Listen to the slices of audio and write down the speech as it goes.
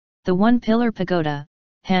The One Pillar Pagoda,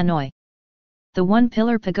 Hanoi. The One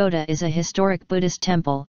Pillar Pagoda is a historic Buddhist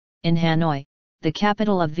temple, in Hanoi, the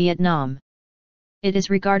capital of Vietnam. It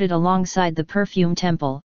is regarded alongside the Perfume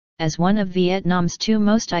Temple, as one of Vietnam's two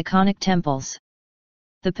most iconic temples.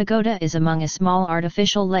 The pagoda is among a small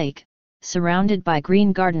artificial lake, surrounded by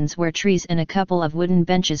green gardens where trees and a couple of wooden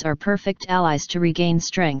benches are perfect allies to regain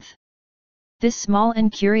strength. This small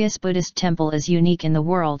and curious Buddhist temple is unique in the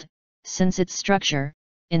world, since its structure,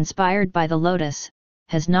 inspired by the Lotus,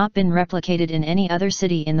 has not been replicated in any other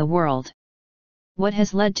city in the world. What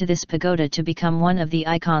has led to this pagoda to become one of the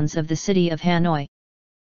icons of the city of Hanoi?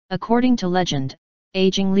 According to legend,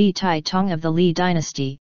 aging Lý Thái Tông of the Lý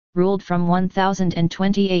dynasty, ruled from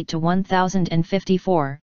 1028 to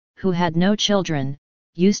 1054, who had no children,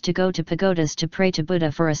 used to go to pagodas to pray to Buddha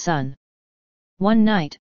for a son. One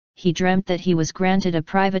night, he dreamt that he was granted a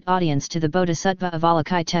private audience to the Bodhisattva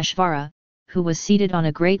Avalokiteshvara, who was seated on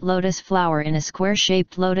a great lotus flower in a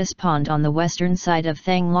square-shaped lotus pond on the western side of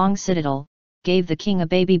Thang Long Citadel, gave the king a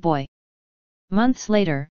baby boy. Months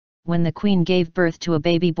later, when the queen gave birth to a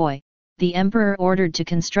baby boy, the emperor ordered to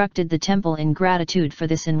constructed the temple in gratitude for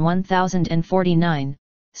this in 1049,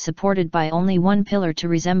 supported by only one pillar to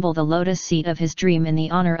resemble the lotus seat of his dream in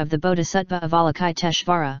the honor of the Bodhisattva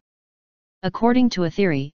Avalokiteshvara. According to a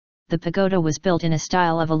theory, the pagoda was built in a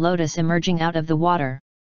style of a lotus emerging out of the water.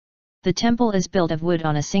 The temple is built of wood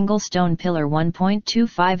on a single stone pillar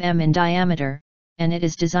 1.25 m in diameter, and it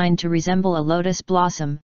is designed to resemble a lotus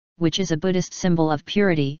blossom, which is a Buddhist symbol of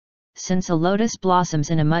purity, since a lotus blossoms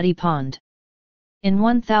in a muddy pond. In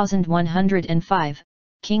 1105,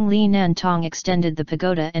 King Lý Nan Tong extended the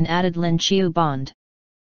pagoda and added Lin Chiu Bond.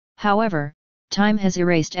 However, time has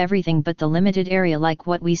erased everything but the limited area like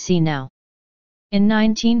what we see now. In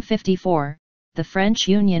 1954, the French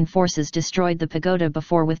Union forces destroyed the pagoda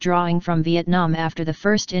before withdrawing from Vietnam after the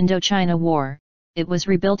First Indochina War. It was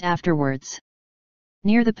rebuilt afterwards.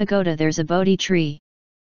 Near the pagoda there's a Bodhi tree.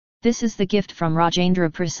 This is the gift from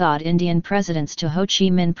Rajendra Prasad Indian presidents to Ho Chi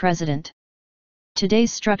Minh President.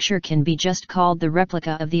 Today's structure can be just called the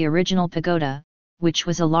replica of the original pagoda, which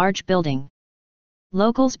was a large building.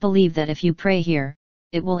 Locals believe that if you pray here,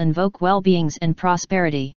 it will invoke well-beings and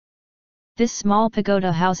prosperity. This small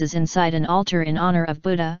pagoda houses inside an altar in honor of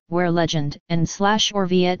Buddha, where legend and or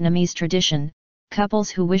Vietnamese tradition, couples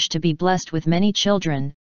who wish to be blessed with many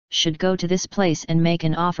children, should go to this place and make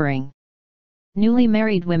an offering. Newly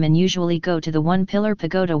married women usually go to the One Pillar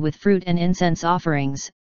Pagoda with fruit and incense offerings,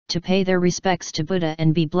 to pay their respects to Buddha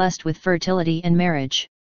and be blessed with fertility and marriage.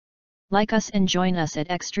 Like us and join us at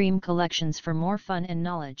Extreme Collections for more fun and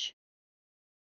knowledge.